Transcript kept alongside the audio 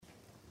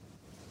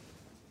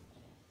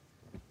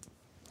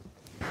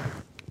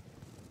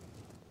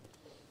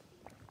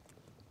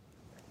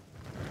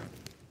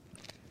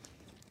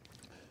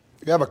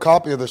If you have a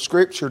copy of the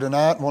Scripture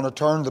tonight, I want to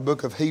turn to the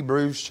book of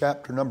Hebrews,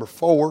 chapter number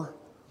 4.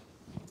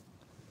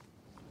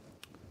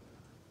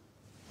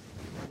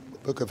 The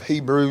book of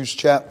Hebrews,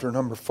 chapter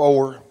number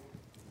 4.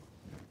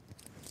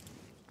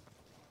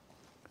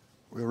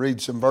 We'll read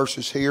some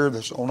verses here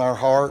that's on our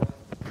heart.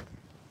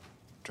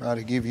 Try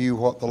to give you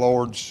what the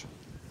Lord's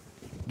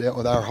dealt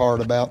with our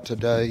heart about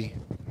today.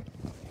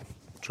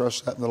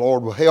 Trust that the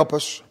Lord will help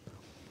us.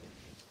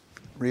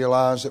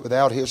 Realize that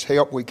without His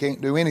help we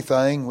can't do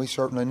anything. We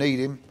certainly need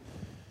Him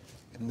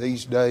in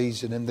these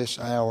days and in this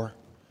hour.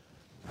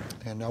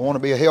 And I want to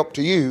be a help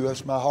to you.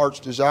 That's my heart's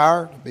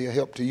desire, to be a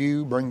help to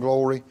you, bring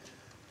glory,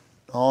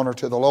 honor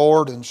to the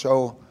Lord. And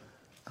so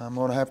I'm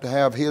going to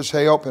have His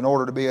help in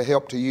order to be a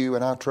help to you.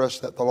 And I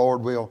trust that the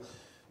Lord will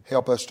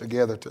help us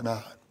together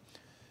tonight.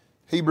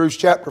 Hebrews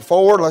chapter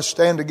 4, let's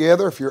stand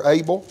together if you're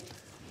able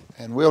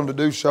and willing to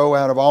do so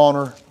out of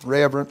honor,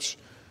 reverence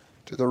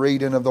to the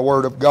reading of the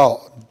Word of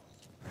God.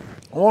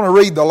 I want to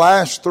read the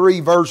last 3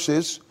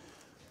 verses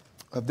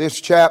of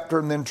this chapter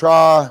and then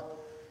try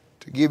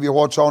to give you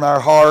what's on our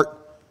heart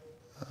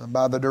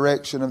by the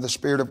direction of the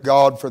Spirit of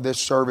God for this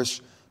service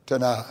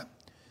tonight.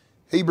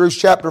 Hebrews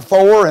chapter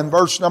 4 and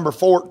verse number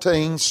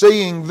 14,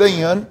 seeing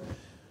then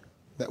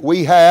that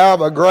we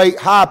have a great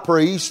high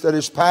priest that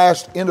is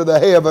passed into the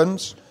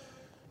heavens,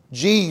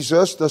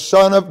 Jesus, the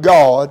Son of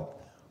God,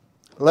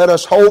 let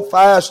us hold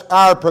fast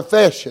our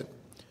profession.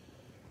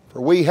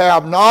 For we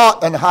have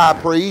not an high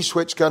priest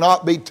which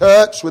cannot be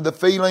touched with the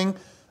feeling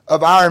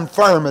of our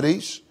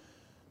infirmities,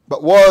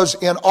 but was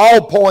in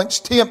all points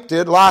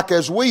tempted like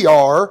as we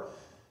are,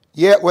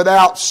 yet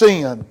without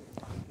sin.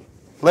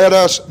 Let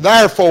us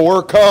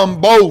therefore come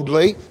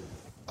boldly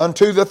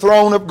unto the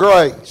throne of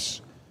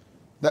grace,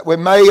 that we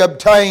may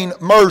obtain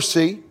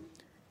mercy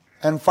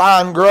and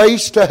find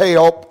grace to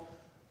help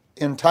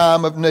in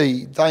time of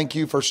need. Thank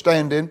you for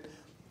standing.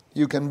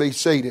 You can be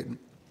seated.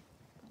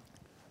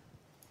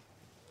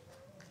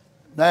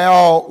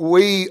 Now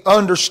we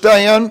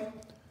understand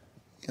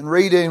in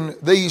reading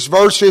these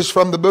verses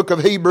from the book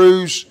of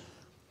Hebrews,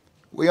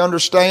 we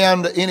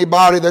understand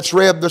anybody that's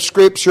read the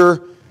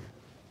Scripture,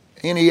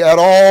 any at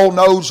all,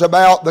 knows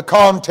about the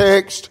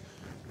context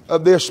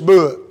of this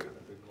book.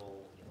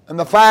 And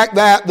the fact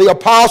that the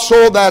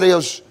apostle that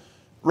is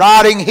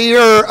writing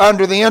here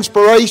under the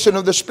inspiration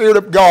of the Spirit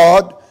of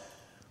God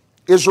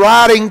is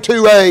writing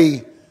to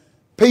a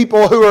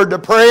people who are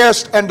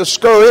depressed and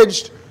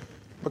discouraged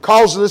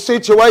because of the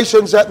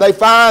situations that they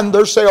find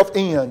themselves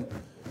in.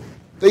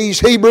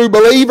 These Hebrew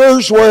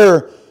believers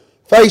were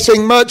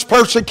facing much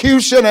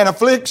persecution and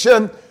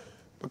affliction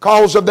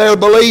because of their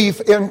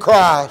belief in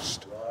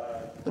Christ.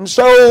 And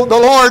so the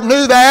Lord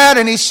knew that,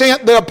 and He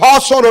sent the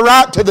apostle to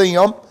write to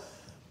them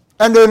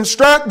and to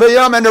instruct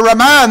them and to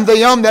remind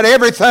them that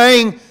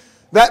everything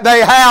that they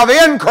have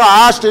in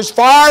Christ is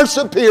far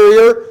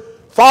superior,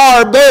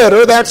 far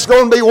better. That's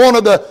going to be one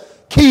of the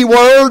key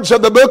words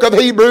of the book of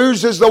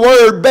Hebrews, is the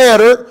word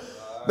better.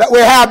 That we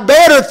have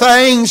better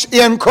things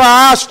in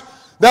Christ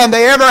than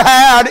they ever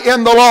had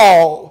in the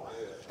law.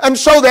 And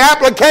so the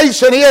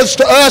application is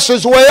to us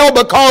as well,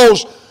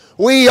 because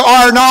we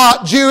are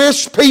not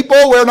Jewish people.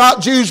 We're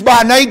not Jews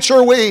by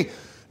nature. We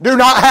do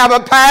not have a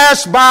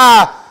past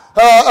by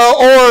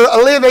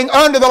or living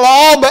under the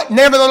law, but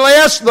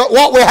nevertheless,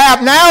 what we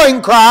have now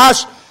in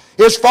Christ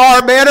is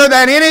far better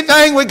than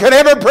anything we could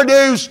ever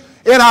produce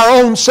in our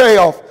own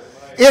self.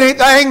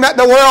 Anything that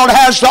the world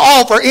has to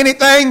offer,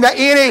 anything that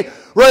any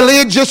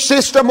religious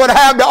system would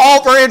have to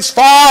offer, it's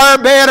far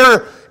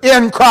better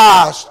in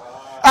Christ.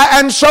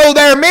 And so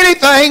there are many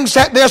things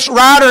that this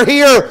writer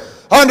here,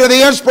 under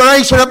the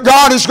inspiration of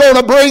God, is going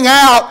to bring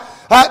out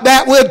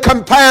that would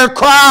compare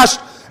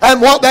Christ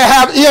and what they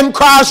have in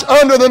Christ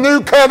under the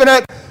new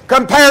covenant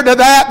compared to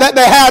that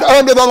they had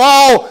under the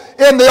law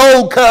in the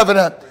old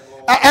covenant.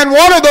 And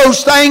one of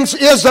those things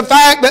is the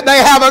fact that they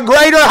have a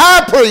greater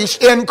high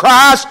priest in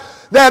Christ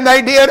than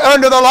they did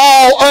under the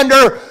law,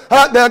 under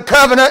the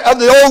covenant of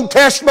the Old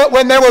Testament,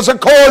 when there was a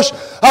course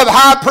of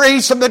high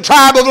priests of the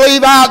tribe of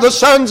Levi, the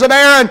sons of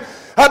Aaron.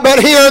 But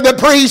here the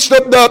priest,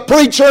 the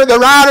preacher, the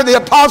writer, the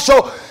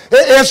apostle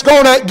is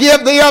going to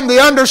give them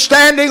the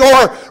understanding,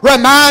 or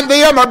remind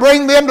them, or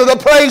bring them to the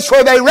place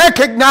where they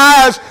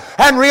recognize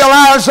and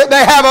realize that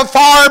they have a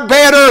far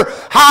better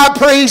high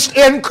priest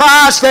in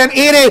Christ than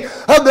any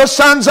of the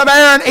sons of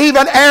Aaron.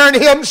 Even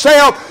Aaron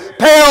himself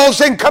pales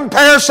in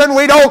comparison.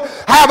 We don't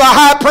have a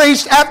high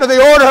priest after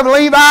the order of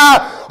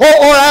Levi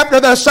or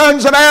after the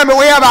sons of Aaron, but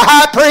we have a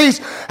high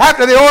priest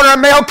after the order of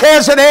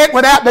Melchizedek,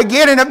 without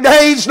beginning of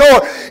days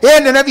nor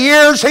ending of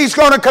years. He's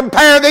going to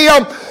compare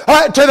them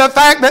to the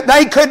fact that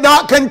they could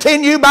not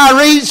continue by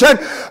reason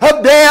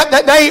of death,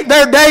 that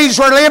their days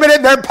were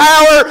limited, their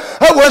power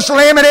was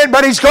limited.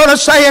 But he's going to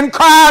say in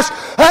Christ,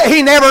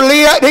 He never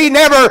lived, He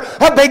never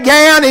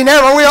began, He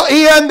never will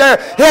end.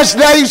 His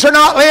days are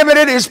not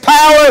limited, His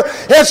power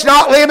is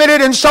not limited,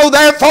 and so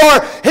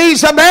therefore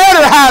He's a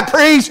better high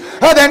priest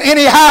than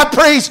any high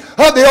priest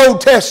of the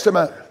Old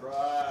Testament.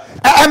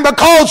 And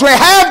because we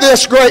have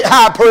this great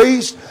high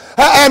priest,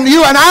 And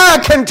you and I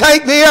can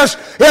take this.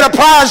 It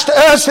applies to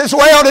us as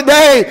well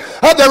today.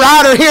 The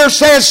writer here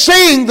says,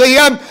 seeing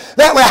them,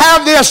 that we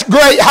have this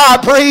great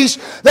high priest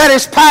that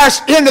is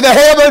passed into the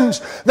heavens,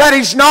 that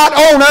he's not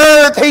on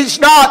earth, he's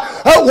not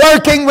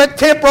working with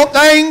temporal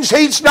things,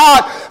 he's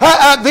not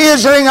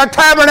visiting a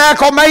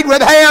tabernacle made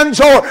with hands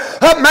or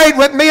made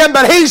with men,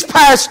 but he's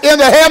passed in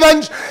the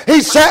heavens.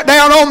 He's sat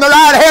down on the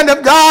right hand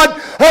of God,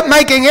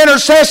 making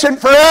intercession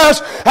for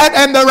us.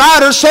 And the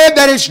writer said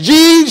that it's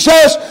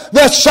Jesus,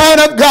 the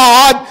Son of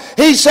God.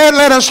 He said,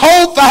 let us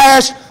hold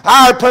fast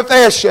our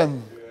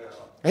profession.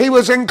 He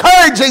was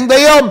encouraging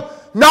them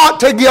not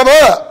to give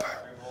up,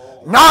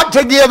 not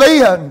to give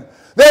in.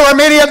 There were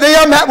many of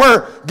them that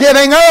were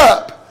giving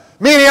up,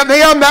 many of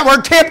them that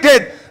were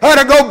tempted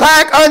to go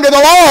back under the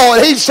law.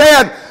 And he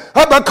said,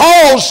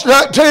 because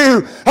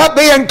to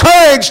be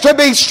encouraged, to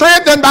be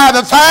strengthened by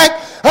the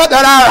fact that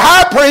our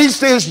high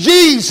priest is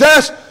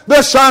Jesus,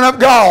 the Son of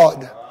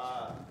God.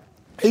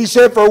 He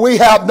said, for we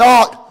have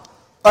not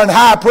an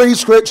high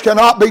priest which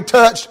cannot be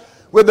touched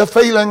with the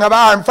feeling of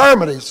our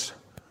infirmities,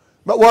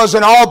 but was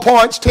in all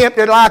points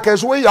tempted like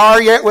as we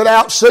are, yet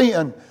without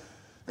sin.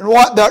 And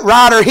what the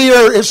writer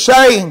here is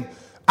saying,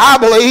 I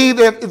believe,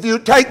 if you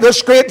take the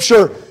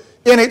Scripture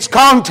in its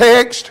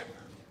context,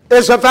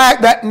 is the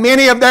fact that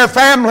many of their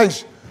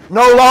families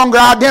no longer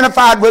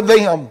identified with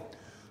them.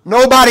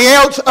 Nobody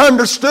else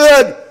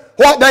understood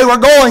what they were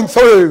going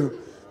through.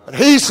 But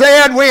he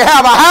said, we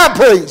have a high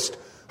priest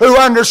who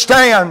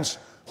understands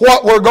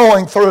what we're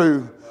going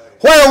through,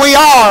 where we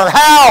are,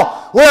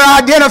 how we're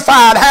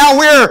identified, how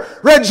we're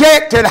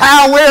rejected,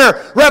 how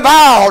we're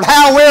reviled,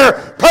 how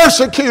we're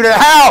persecuted,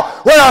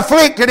 how we're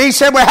afflicted. He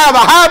said we have a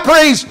high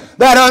priest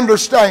that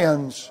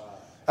understands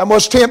and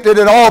was tempted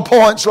at all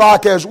points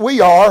like as we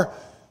are,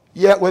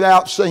 yet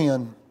without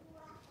sin.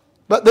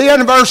 But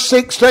then verse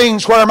 16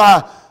 is where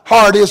my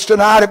heart is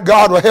tonight, if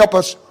God will help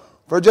us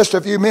for just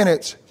a few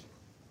minutes.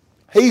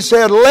 He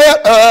said,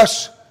 let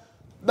us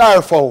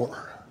therefore.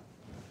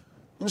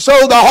 And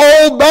so the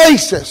whole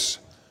basis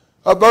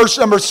of verse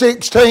number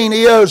 16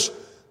 is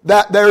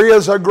that there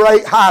is a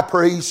great high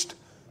priest,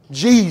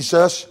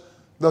 Jesus,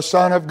 the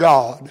Son of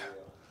God.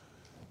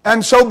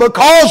 And so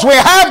because we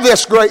have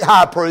this great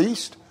high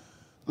priest,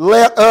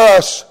 let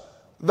us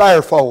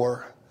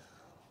therefore.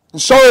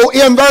 And so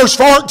in verse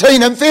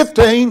 14 and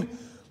 15,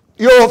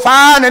 you'll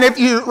find, and if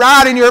you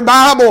write in your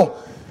Bible,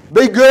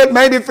 be good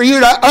maybe for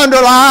you to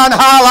underline,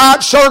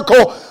 highlight,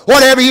 circle,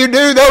 whatever you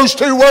do, those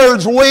two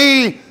words,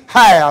 we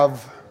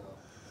have.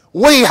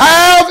 We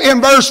have,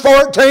 in verse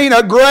 14,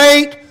 a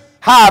great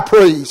high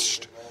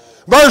priest.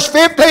 Verse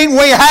 15,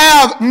 we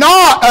have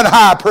not an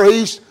high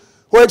priest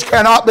which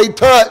cannot be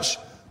touched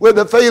with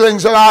the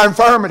feelings of our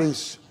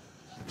infirmities.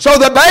 So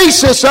the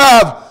basis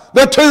of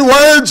the two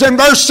words in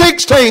verse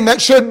 16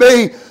 that should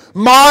be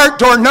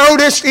marked or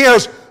noticed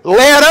is,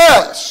 let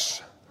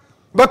us.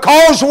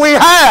 Because we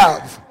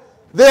have,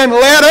 then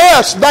let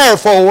us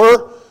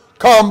therefore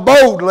come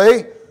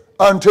boldly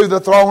unto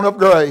the throne of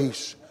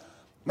grace.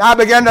 Now I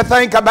began to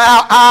think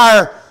about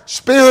our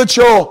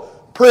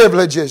spiritual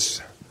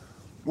privileges.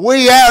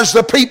 We as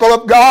the people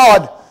of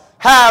God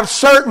have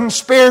certain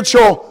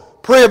spiritual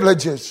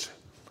privileges.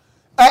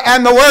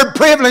 And the word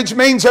privilege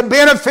means a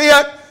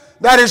benefit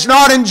that is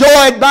not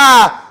enjoyed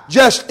by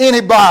just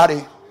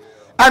anybody.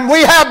 And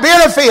we have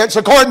benefits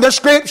according to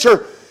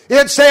Scripture.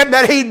 It said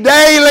that He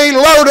daily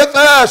loadeth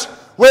us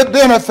with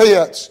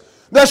benefits.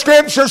 The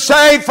Scriptures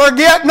say,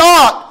 forget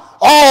not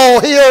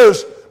all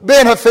His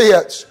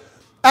benefits.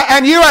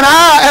 And you and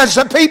I, as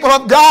the people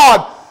of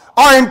God,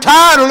 are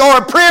entitled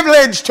or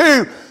privileged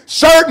to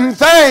certain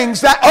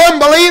things that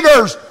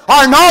unbelievers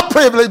are not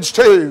privileged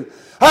to.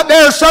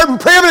 There are certain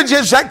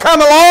privileges that come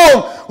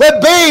along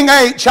with being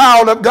a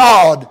child of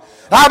God.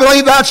 I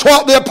believe that's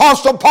what the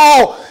Apostle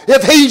Paul,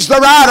 if he's the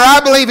writer, I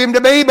believe him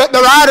to be, but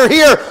the writer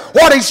here,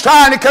 what he's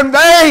trying to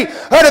convey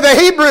to the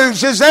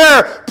Hebrews is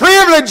there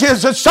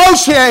privileges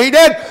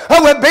associated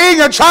with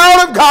being a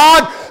child of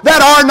God that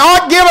are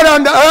not given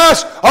unto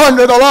us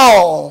under the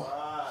law.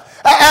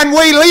 And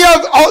we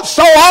live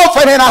so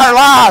often in our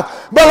life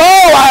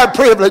below our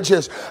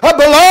privileges,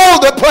 below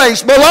the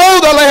place, below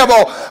the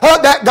level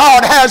that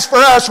God has for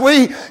us.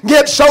 We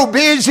get so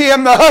busy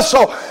in the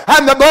hustle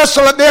and the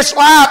bustle of this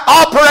life,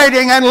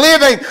 operating and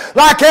living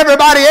like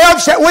everybody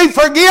else, that we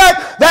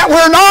forget that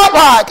we're not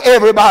like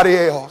everybody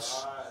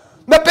else.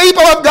 The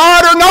people of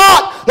God are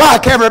not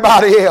like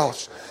everybody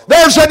else.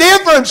 There's a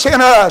difference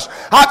in us.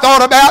 I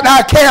thought about, and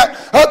I can't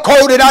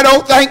quote it, I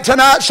don't think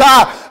tonight, so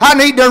I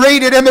need to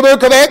read it in the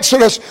book of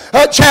Exodus,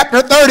 chapter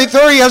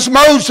 33, as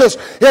Moses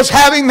is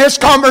having this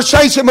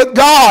conversation with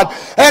God.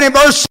 And in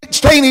verse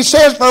 16 he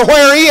says, for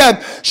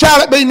wherein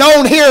shall it be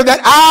known here that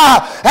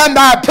I and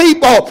thy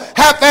people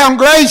have found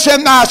grace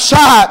in thy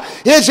sight?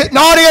 Is it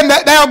not in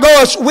that thou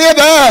goest with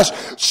us?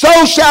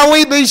 So shall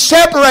we be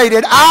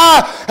separated,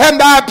 I and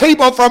thy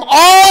people, from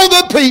all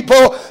the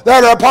people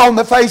that are upon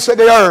the face of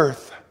the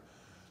earth.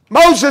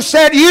 Moses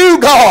said, you,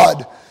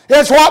 God,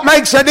 is what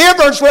makes a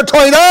difference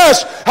between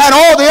us and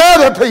all the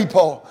other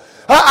people.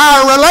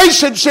 our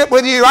relationship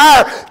with you,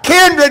 our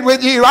kindred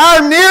with you,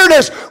 our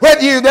nearness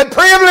with you, the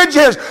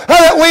privileges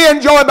that we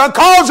enjoy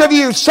because of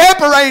you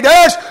separate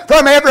us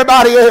from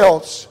everybody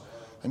else.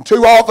 And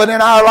too often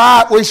in our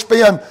life we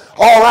spend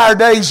all our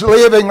days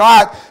living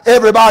like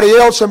everybody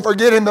else and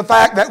forgetting the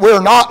fact that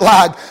we're not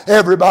like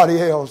everybody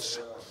else.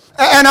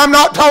 And I'm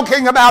not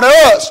talking about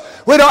us.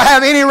 We don't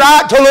have any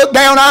right to look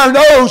down our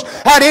nose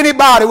at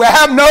anybody. We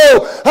have no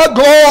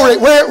glory.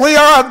 We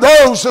are of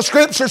those, the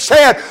Scripture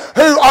said,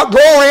 who are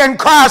glory in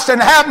Christ and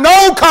have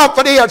no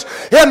confidence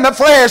in the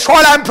flesh.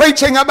 What I'm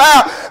preaching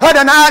about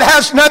tonight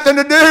has nothing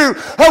to do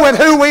with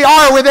who we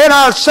are within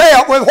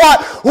ourselves, with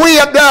what we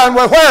have done,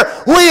 with where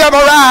we have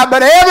arrived.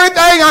 But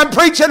everything I'm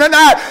preaching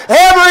tonight,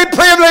 every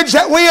privilege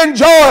that we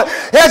enjoy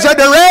is a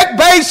direct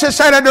basis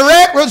and a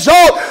direct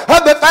result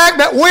of the fact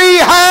that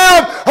we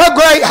have a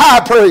great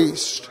high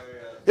priest.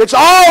 It's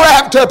all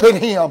wrapped up in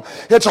Him.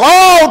 It's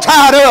all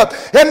tied up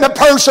in the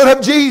person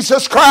of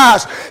Jesus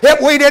Christ. If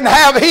we didn't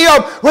have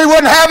Him, we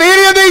wouldn't have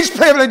any of these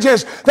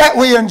privileges that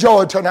we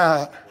enjoy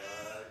tonight.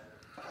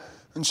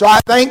 And so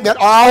I think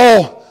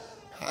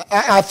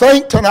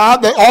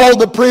tonight that all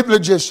the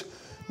privileges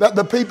that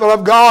the people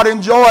of God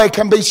enjoy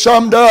can be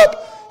summed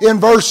up in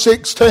verse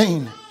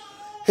 16.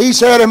 He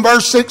said in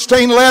verse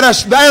 16, "Let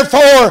us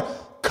therefore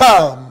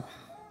come."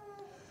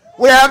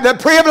 We have the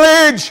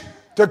privilege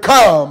to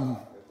come.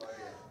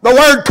 The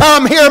word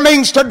 "come" here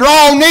means to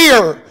draw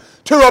near,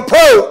 to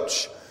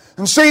approach.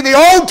 And see, the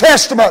Old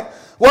Testament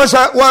was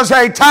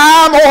a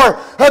time, or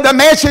the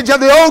message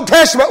of the Old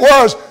Testament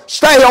was,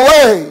 stay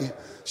away,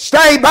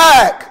 stay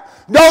back,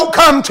 don't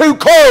come too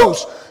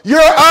close.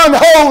 You're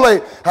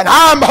unholy and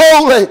I'm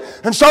holy.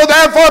 And so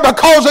therefore,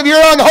 because of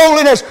your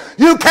unholiness,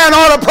 you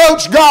cannot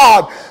approach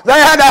God. They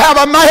had to have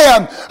a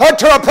man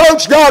to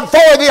approach God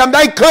for them.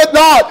 They could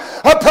not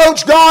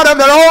approach God on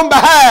their own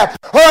behalf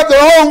or of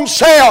their own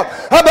self.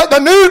 But the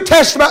New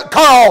Testament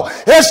call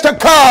is to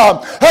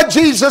come.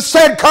 Jesus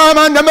said, "Come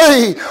unto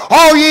me,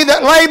 all ye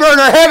that labor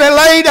and are heavy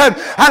laden,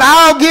 and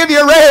I'll give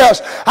you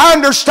rest." I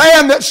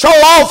understand that so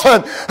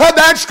often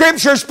that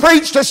Scripture is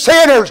preached to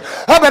sinners,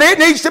 but it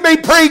needs to be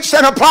preached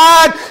and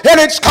applied in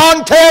its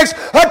context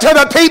to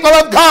the people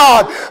of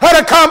God.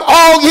 To come,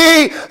 all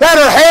ye that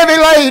are heavy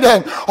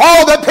laden,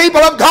 all the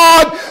people of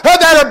God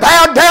that are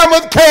bowed down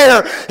with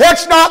care.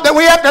 It's not that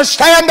we have to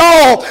stand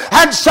off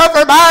and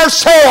suffer by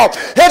ourselves.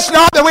 It's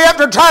not that we have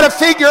to try to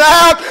figure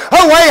out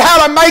a way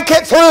how to make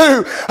it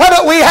through.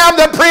 But we have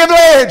the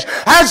privilege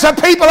as the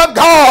people of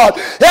God.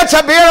 It's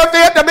a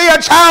benefit to be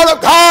a child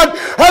of God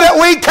that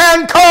we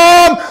can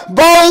come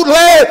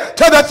boldly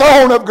to the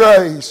throne of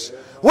grace.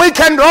 We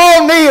can draw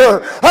near.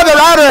 The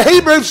writer of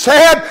Hebrews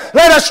said,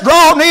 "Let us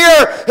draw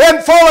near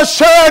in full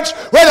assurance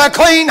with a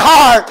clean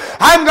heart."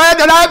 I'm glad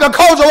tonight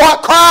because of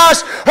what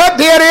Christ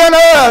did in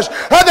us,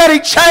 that He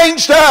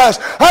changed us,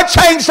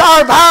 changed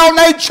our vile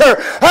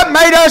nature,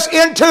 made us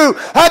into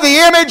the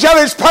image of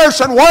His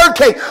person,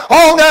 working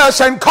on us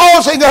and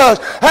causing us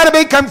to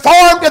be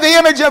conformed to the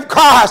image of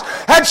Christ.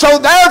 And so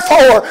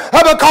therefore,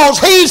 because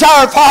He's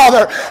our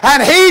Father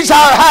and He's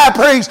our high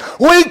priest,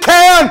 we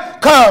can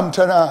come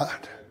tonight.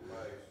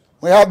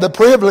 We have the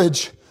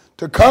privilege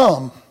to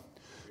come,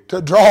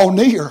 to draw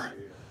near.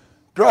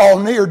 Draw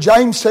near.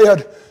 James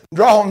said,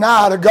 draw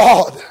nigh to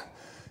God.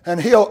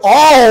 And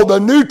all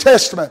the New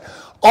Testament,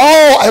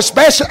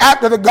 especially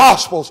after the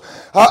Gospels,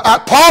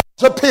 Paul's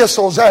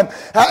epistles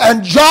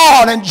and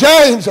John and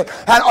James, and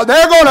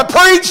they're going to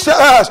preach to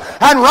us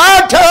and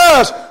write to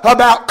us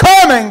about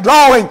coming,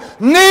 drawing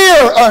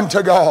near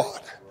unto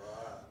God.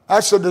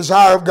 That's the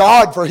desire of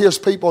God for His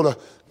people to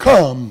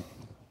come.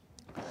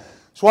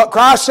 What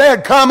Christ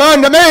said, "Come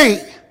unto me,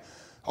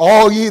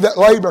 all ye that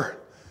labor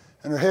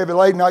and are heavy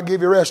laden, I'll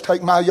give you rest.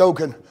 Take my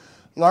yoke and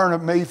learn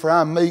of me, for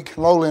I'm meek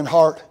and lowly in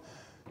heart.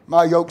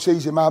 My yoke's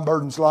easy, my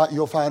burden's light.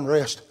 You'll find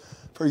rest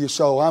for your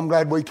soul." I'm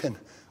glad we can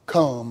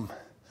come.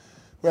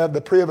 We have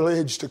the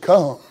privilege to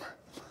come.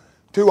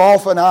 Too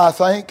often, I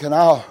think, and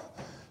I'll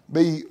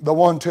be the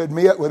one to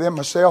admit within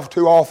myself,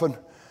 too often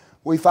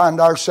we find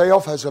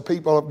ourselves as a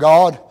people of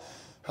God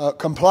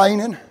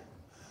complaining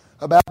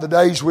about the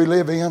days we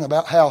live in,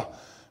 about how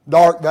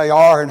dark they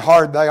are and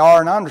hard they are,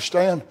 and I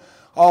understand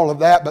all of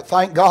that, but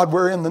thank God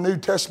we're in the New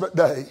Testament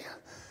day,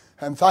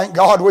 and thank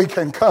God we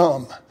can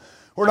come.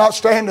 We're not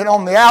standing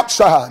on the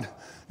outside.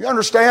 You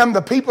understand,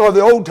 the people of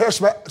the Old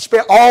Testament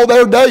spent all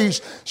their days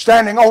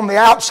standing on the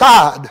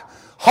outside,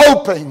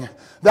 hoping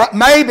that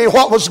maybe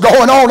what was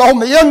going on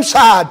the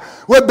inside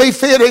would be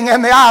fitting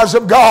in the eyes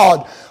of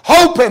God.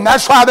 Hoping.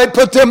 That's why they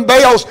put them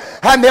bells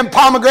and them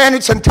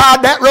pomegranates and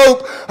tied that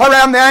rope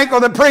around the ankle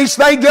of the priest.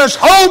 They just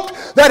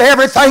hoped that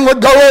everything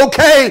would go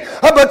okay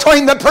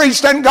between the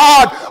priest and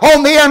God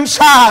on the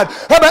inside.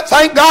 But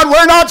thank God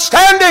we're not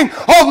standing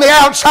on the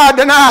outside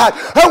tonight.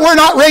 We're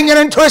not wringing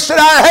and twisting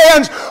our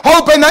hands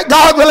hoping that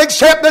God will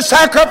accept the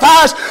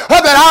sacrifice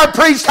that our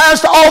priest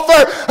has to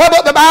offer.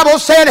 But the Bible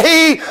said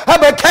He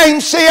became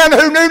sin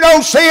who knew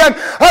no sin,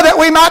 that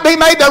we might be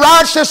made the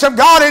righteousness of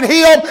God in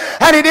Him.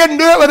 And He didn't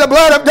do it with the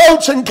blood of of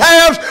goats and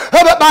calves,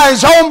 but by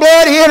His own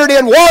blood He entered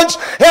in once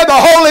in the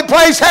holy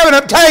place, having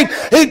obtained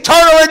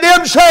eternal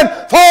redemption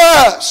for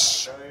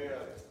us.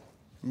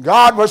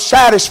 God was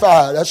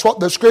satisfied. That's what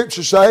the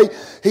Scriptures say.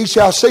 He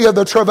shall see of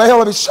the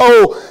travail of His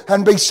soul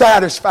and be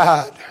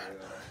satisfied.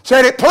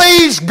 Said it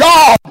pleased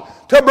God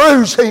to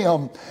bruise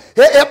Him.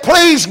 It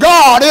pleased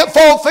God. It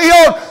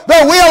fulfilled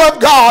the will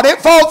of God.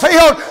 It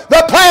fulfilled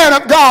the plan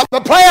of God.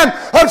 The plan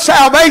of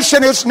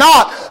salvation is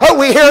not,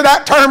 we hear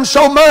that term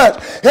so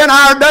much in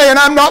our day, and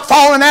I'm not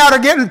falling out or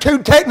getting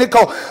too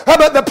technical,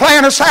 but the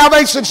plan of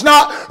salvation is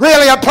not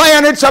really a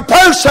plan, it's a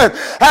person.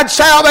 And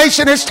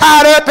salvation is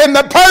tied up in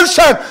the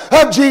person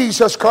of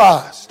Jesus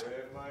Christ.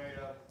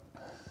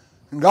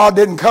 And God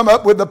didn't come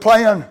up with the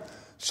plan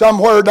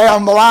somewhere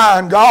down the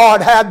line.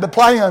 God had the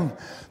plan.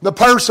 The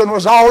person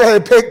was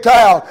already picked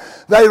out.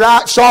 They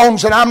write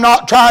songs, and I'm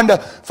not trying to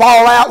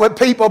fall out with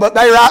people, but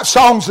they write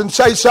songs and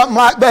say something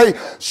like they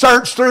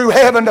searched through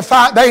heaven to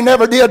find. They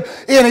never did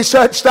any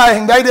such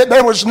thing.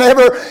 There was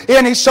never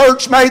any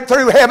search made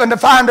through heaven to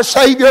find a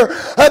Savior.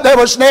 There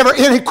was never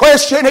any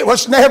question. It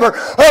was never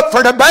up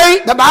for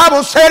debate. The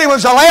Bible said He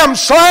was a lamb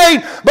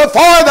slain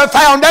before the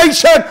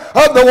foundation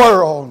of the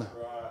world.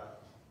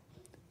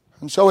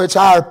 And so it's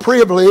our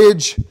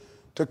privilege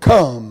to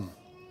come.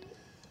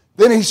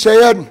 Then He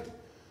said,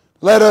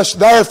 let us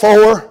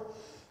therefore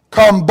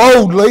come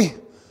boldly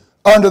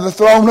unto the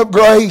throne of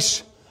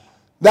grace,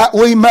 that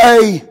we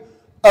may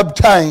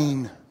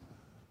obtain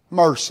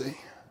mercy.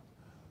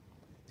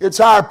 It's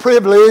our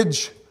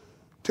privilege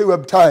to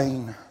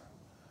obtain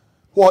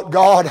what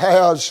God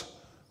has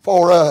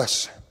for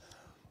us.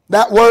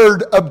 That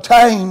word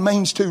obtain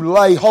means to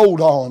lay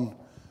hold on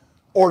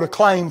or to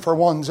claim for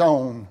one's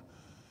own.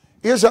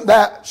 Isn't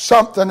that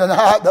something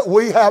tonight, that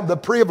we have the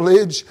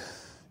privilege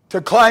to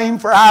claim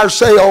for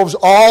ourselves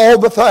all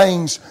the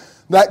things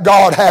that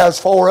God has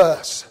for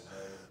us?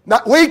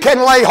 That we can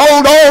lay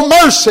hold on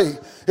mercy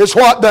is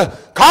what the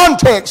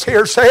context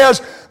here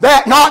says.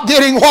 That not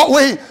getting what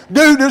we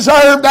do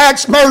deserve,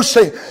 that's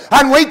mercy.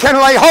 And we can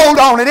lay hold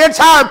on it. It's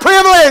our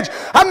privilege.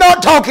 I'm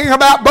not talking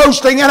about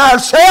boasting in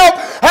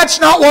ourselves. That's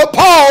not what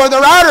Paul or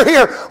the writer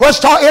here was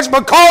talking. It's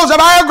because of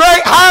our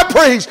great high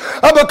priest,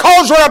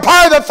 because we're a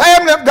part of the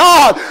family of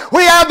God,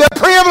 we have the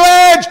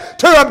privilege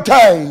to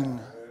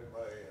obtain.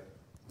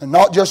 And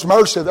not just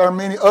mercy, there are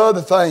many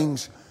other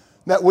things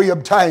that we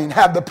obtain,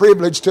 have the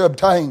privilege to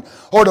obtain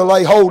or to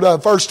lay hold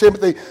of. 1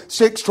 Timothy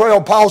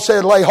 6:12, Paul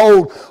said, lay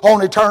hold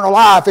on eternal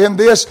life. In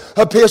this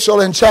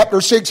epistle in chapter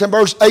 6 and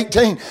verse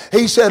 18,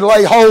 he said,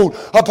 lay hold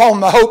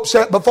upon the hope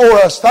set before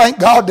us. Thank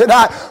God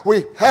tonight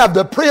we have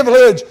the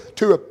privilege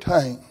to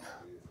obtain.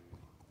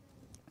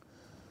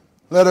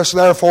 Let us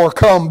therefore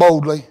come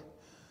boldly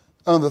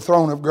on the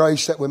throne of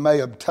grace, that we may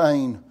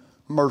obtain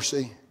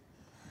mercy.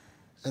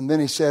 And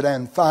then he said,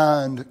 and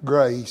find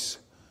grace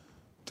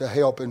to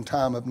help in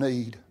time of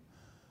need.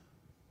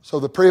 So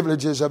the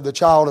privileges of the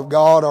child of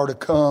God are to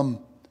come,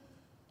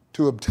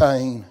 to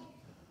obtain,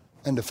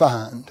 and to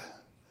find.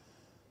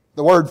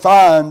 The word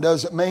find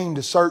doesn't mean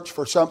to search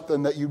for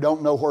something that you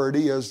don't know where it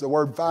is. The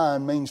word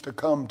find means to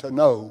come to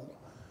know.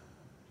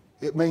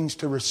 It means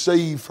to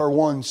receive for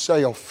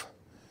oneself.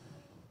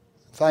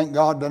 Thank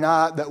God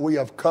tonight that we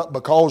have come,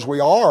 because we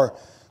are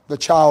the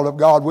child of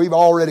God, we've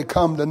already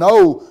come to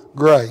know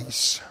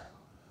grace.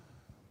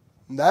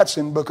 And that's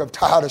in the book of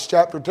Titus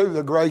chapter 2.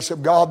 The grace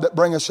of God that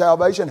bringeth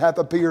salvation hath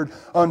appeared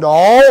unto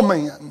all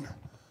men.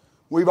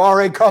 We've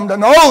already come to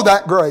know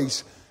that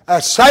grace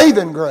as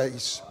saving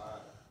grace.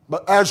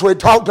 But as we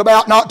talked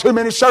about not too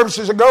many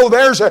services ago,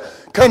 there's a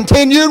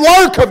continued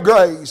work of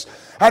grace.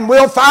 And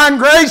we'll find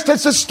grace to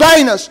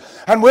sustain us.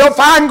 And we'll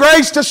find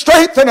grace to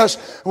strengthen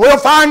us. We'll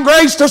find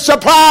grace to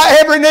supply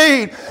every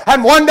need.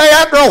 And one day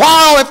after a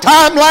while, if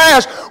time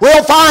lasts,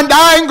 we'll find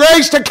dying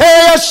grace to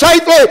carry us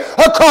safely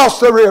across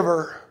the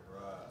river.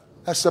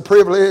 That's the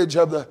privilege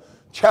of the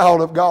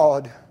child of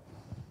God,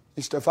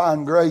 is to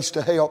find grace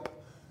to help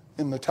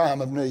in the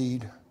time of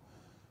need.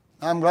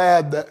 I'm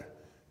glad that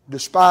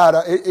despite,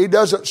 he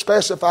doesn't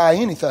specify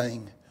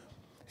anything.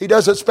 He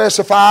doesn't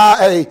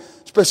specify a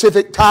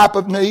specific type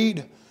of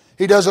need.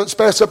 He doesn't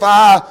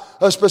specify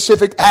a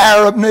specific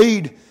hour of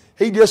need.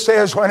 He just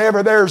says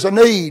whenever there's a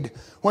need,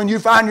 when you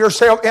find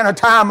yourself in a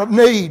time of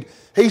need,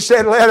 He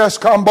said, let us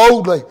come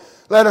boldly.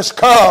 Let us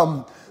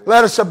come.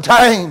 Let us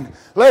obtain.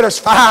 Let us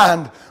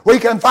find. We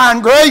can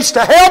find grace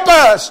to help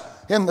us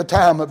in the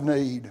time of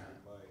need.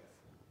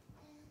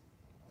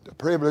 The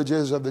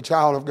privileges of the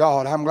child of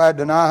God. I'm glad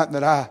tonight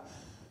that I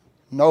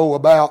know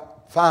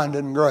about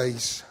finding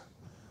grace.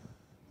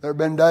 There have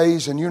been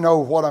days, and you know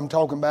what I'm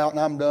talking about, and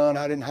I'm done.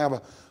 I didn't have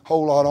a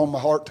whole lot on my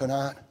heart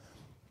tonight.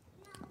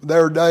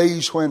 There are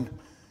days when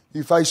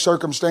you face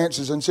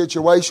circumstances and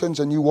situations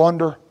and you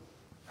wonder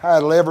how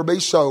it'll ever be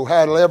so,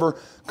 how it'll ever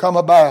come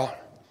about.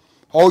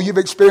 Oh, you've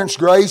experienced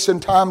grace in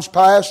times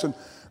past, and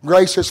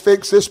grace has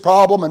fixed this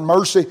problem, and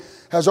mercy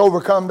has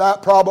overcome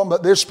that problem,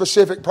 but this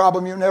specific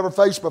problem you never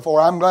faced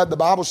before. I'm glad the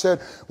Bible said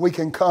we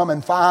can come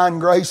and find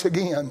grace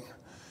again.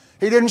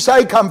 He didn't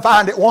say, come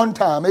find it one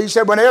time. He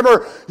said,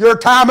 whenever your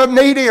time of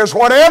need is,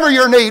 whatever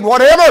your need,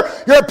 whatever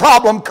your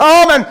problem,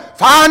 come and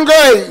find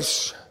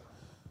grace.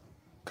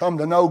 Come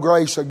to know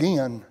grace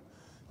again.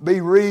 Be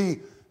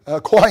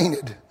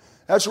reacquainted.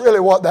 That's really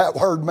what that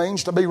word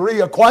means, to be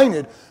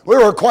reacquainted. We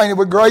were acquainted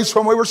with grace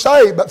when we were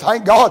saved, but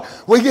thank God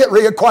we get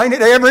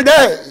reacquainted every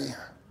day.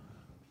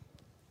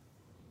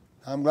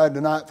 I'm glad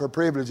tonight for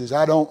privileges.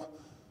 I don't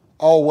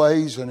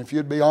always, and if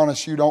you'd be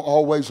honest, you don't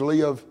always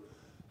live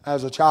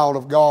as a child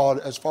of God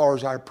as far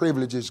as our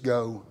privileges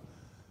go.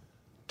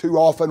 Too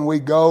often we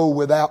go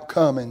without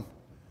coming.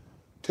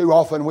 Too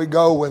often we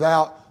go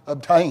without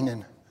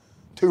obtaining.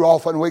 Too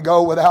often we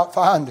go without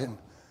finding.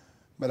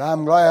 But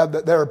I'm glad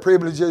that there are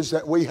privileges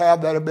that we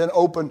have that have been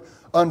opened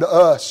unto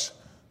us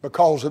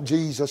because of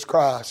Jesus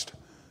Christ.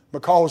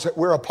 Because that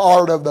we're a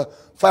part of the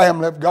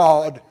family of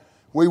God.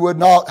 We would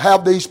not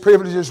have these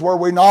privileges were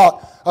we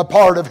not a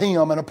part of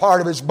Him and a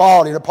part of His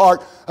body and a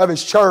part of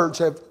His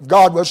church. If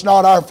God was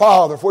not our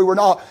Father, if we were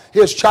not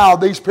His child,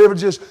 these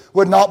privileges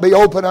would not be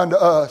open unto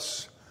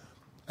us.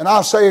 And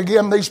I'll say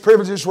again, these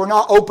privileges were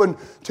not open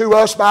to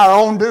us by our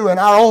own doing,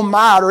 our own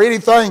might, or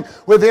anything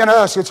within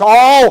us. It's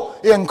all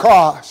in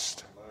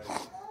Christ.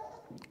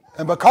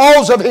 And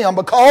because of Him,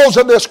 because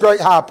of this great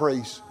high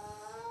priest,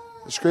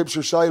 the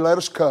Scriptures say, let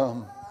us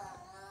come,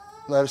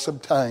 let us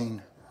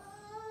obtain,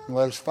 and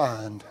let us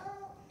find.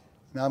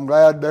 And I'm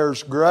glad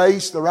there's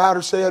grace, the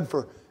writer said,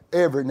 for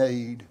every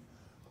need.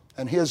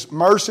 And His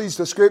mercies,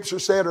 the Scripture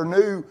said, are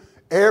new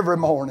every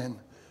morning.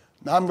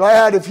 And I'm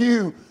glad if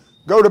you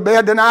go to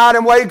bed tonight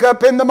and wake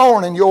up in the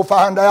morning, you'll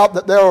find out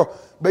that there'll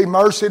be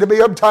mercy to be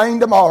obtained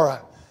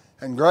tomorrow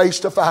and grace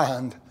to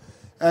find.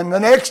 And the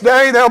next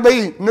day there'll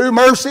be new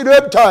mercy to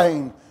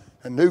obtain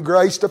and new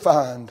grace to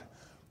find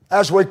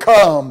as we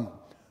come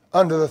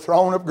under the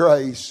throne of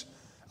grace.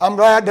 I'm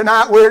glad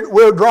tonight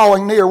we're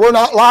drawing near. We're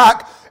not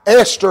like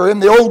Esther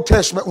in the Old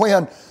Testament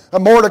when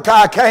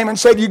Mordecai came and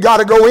said, you got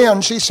to go in.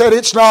 She said,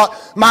 it's not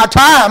my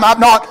time. I've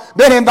not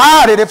been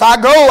invited. If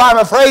I go, I'm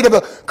afraid of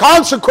the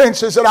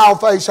consequences that I'll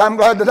face. I'm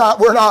glad tonight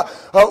we're not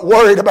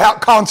worried about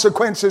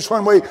consequences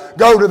when we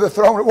go to the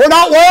throne. We're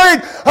not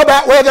worried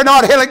about whether or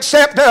not He'll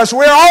accept us.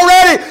 We're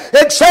already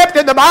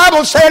accepted. The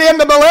Bible said in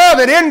the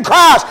beloved, in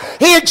Christ.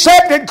 He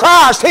accepted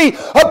Christ. He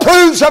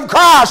approves of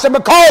Christ. And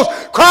because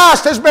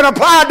Christ has been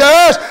applied to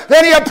us,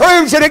 then He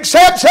approves and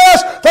accepts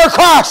us for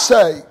Christ's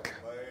sake.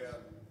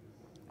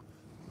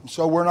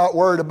 So we're not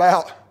worried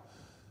about,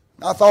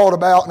 I thought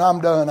about, and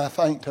I'm done, I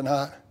think,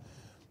 tonight.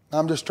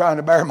 I'm just trying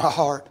to bear my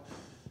heart.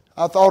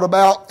 I thought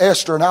about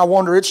Esther, and I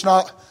wonder, it's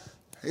not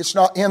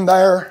in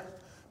there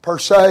per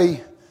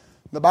se.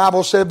 The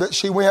Bible said that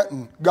she went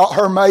and got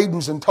her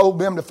maidens and told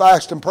them to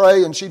fast and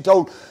pray, and she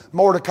told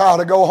Mordecai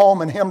to go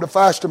home and him to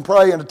fast and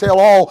pray and to tell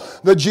all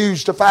the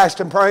Jews to fast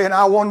and pray. And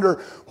I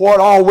wonder what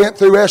all went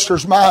through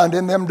Esther's mind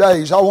in them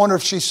days. I wonder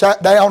if she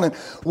sat down and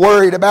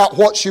worried about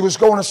what she was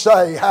going to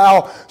say,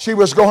 how she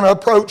was going to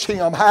approach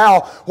him,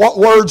 what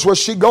words was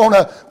she going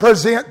to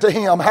present to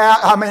him,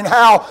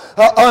 how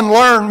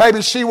unlearned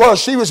maybe she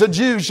was. She was a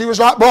Jew. She was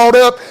not brought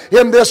up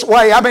in this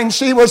way.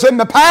 She was in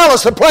the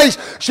palace, a place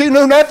she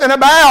knew nothing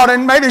about,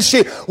 and maybe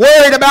she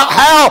worried about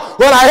how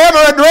will I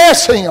ever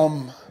address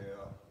him.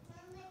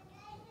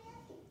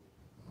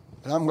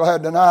 And I'm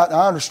glad tonight,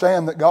 I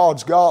understand that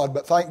God's God,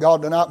 but thank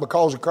God tonight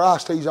because of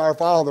Christ, He's our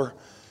Father.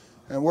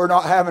 And we're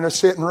not having to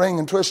sit and wring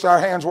and twist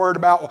our hands worried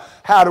about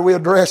how do we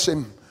address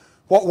Him.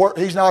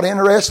 He's not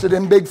interested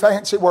in big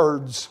fancy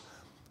words.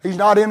 He's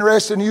not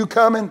interested in you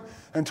coming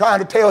and trying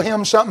to tell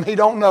Him something He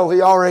don't know.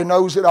 He already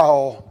knows it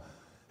all.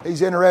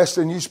 He's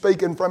interested in you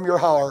speaking from your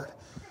heart.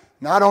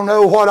 And I don't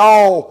know what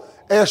all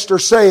Esther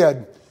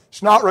said.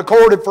 It's not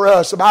recorded for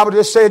us. The Bible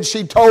just said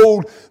she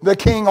told the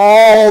king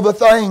all the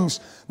things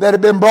that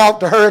had been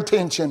brought to her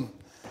attention.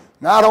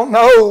 And I don't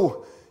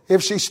know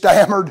if she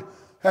stammered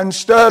and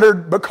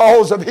stuttered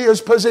because of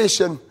his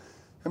position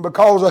and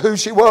because of who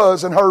she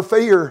was and her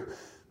fear.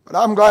 But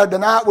I'm glad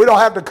tonight we don't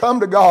have to come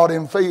to God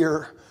in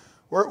fear.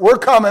 We're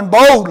coming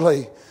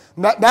boldly.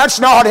 That's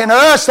not in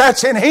us,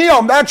 that's in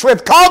Him. That's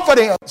with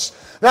confidence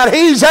that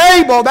He's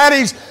able, that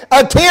He's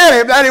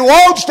attentive, that He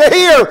wants to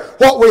hear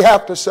what we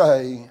have to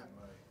say.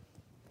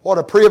 What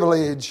a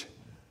privilege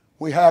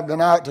we have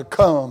tonight to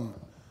come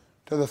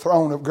to the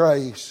throne of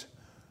grace.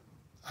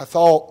 I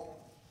thought,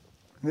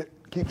 and it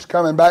keeps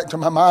coming back to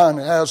my mind,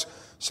 it has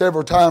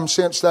several times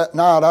since that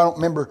night. I don't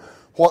remember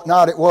what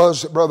night it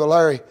was that Brother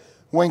Larry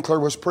Winkler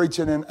was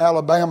preaching in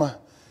Alabama.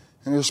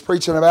 And he was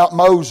preaching about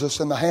Moses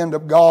and the hand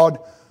of God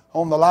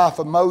on the life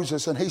of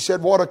Moses. And he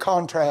said, what a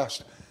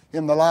contrast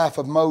in the life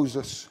of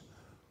Moses.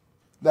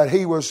 That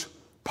he was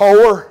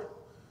poor,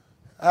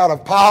 out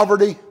of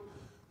poverty,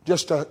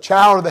 just a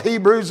child of the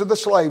Hebrews of the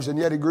slaves, and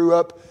yet he grew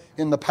up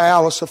in the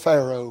palace of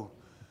Pharaoh.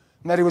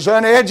 And that he was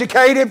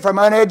uneducated, from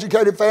an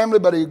uneducated family,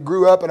 but he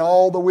grew up in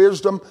all the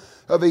wisdom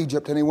of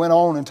Egypt. And he went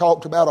on and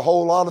talked about a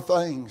whole lot of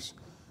things.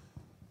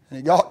 And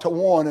he got to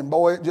one, and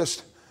boy, it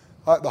just,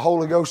 like the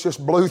Holy Ghost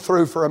just blew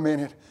through for a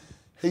minute.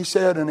 He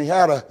said, and he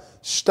had a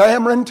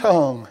stammering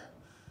tongue,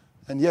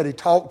 and yet he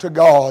talked to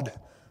God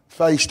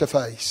face to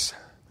face.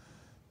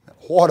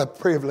 What a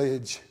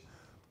privilege.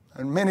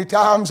 And many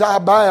times I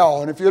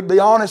bow, and if you'd be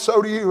honest,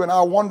 so do you, and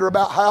I wonder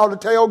about how to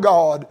tell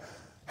God,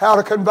 how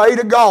to convey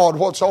to God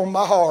what's on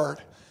my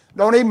heart.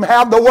 Don't even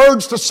have the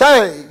words to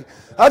say.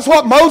 That's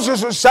what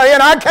Moses was saying.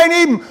 I can't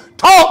even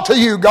talk to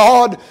you,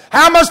 God.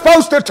 How am I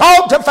supposed to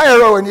talk to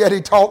Pharaoh? And yet he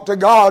talked to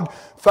God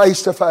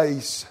face to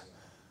face.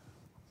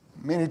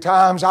 Many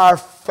times our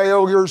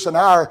failures and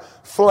our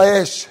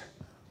flesh,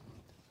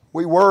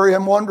 we worry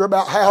and wonder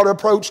about how to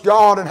approach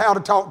God and how to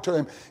talk to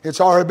Him.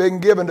 It's already been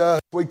given to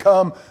us. We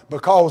come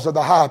because of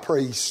the high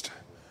priest.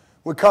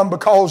 We come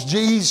because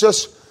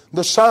Jesus,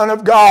 the Son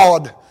of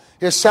God,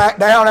 is sat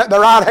down at the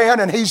right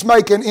hand and He's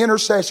making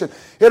intercession.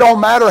 It don't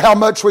matter how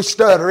much we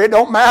stutter. It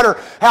don't matter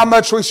how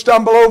much we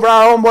stumble over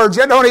our own words.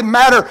 It don't even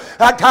matter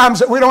at times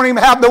that we don't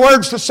even have the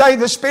words to say.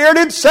 The Spirit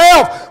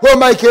itself will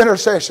make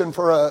intercession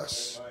for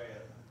us.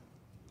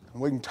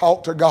 We can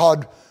talk to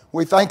God.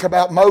 We think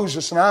about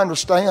Moses, and I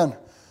understand.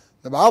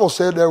 The Bible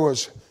said there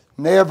was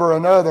never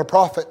another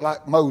prophet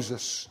like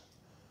Moses.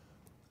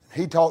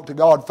 He talked to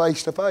God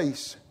face to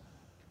face.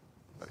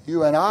 But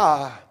you and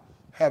I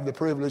have the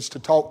privilege to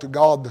talk to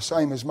God the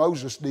same as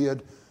Moses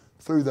did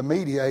through the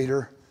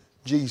mediator,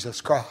 Jesus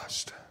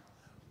Christ.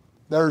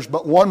 There's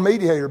but one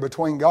mediator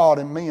between God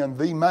and men,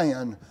 the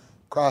man,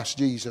 Christ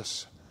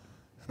Jesus.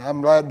 And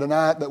I'm glad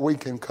tonight that we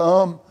can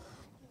come,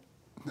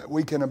 that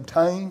we can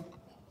obtain,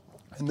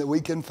 and that we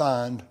can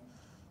find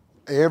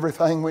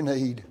everything we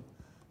need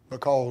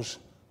because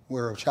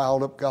we're a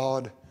child of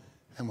God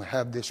and we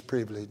have this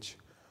privilege.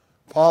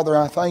 Father,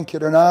 I thank you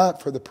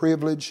tonight for the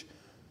privilege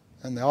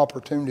and the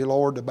opportunity,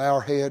 Lord, to bow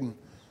our head and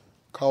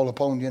call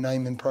upon your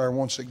name in prayer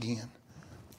once again.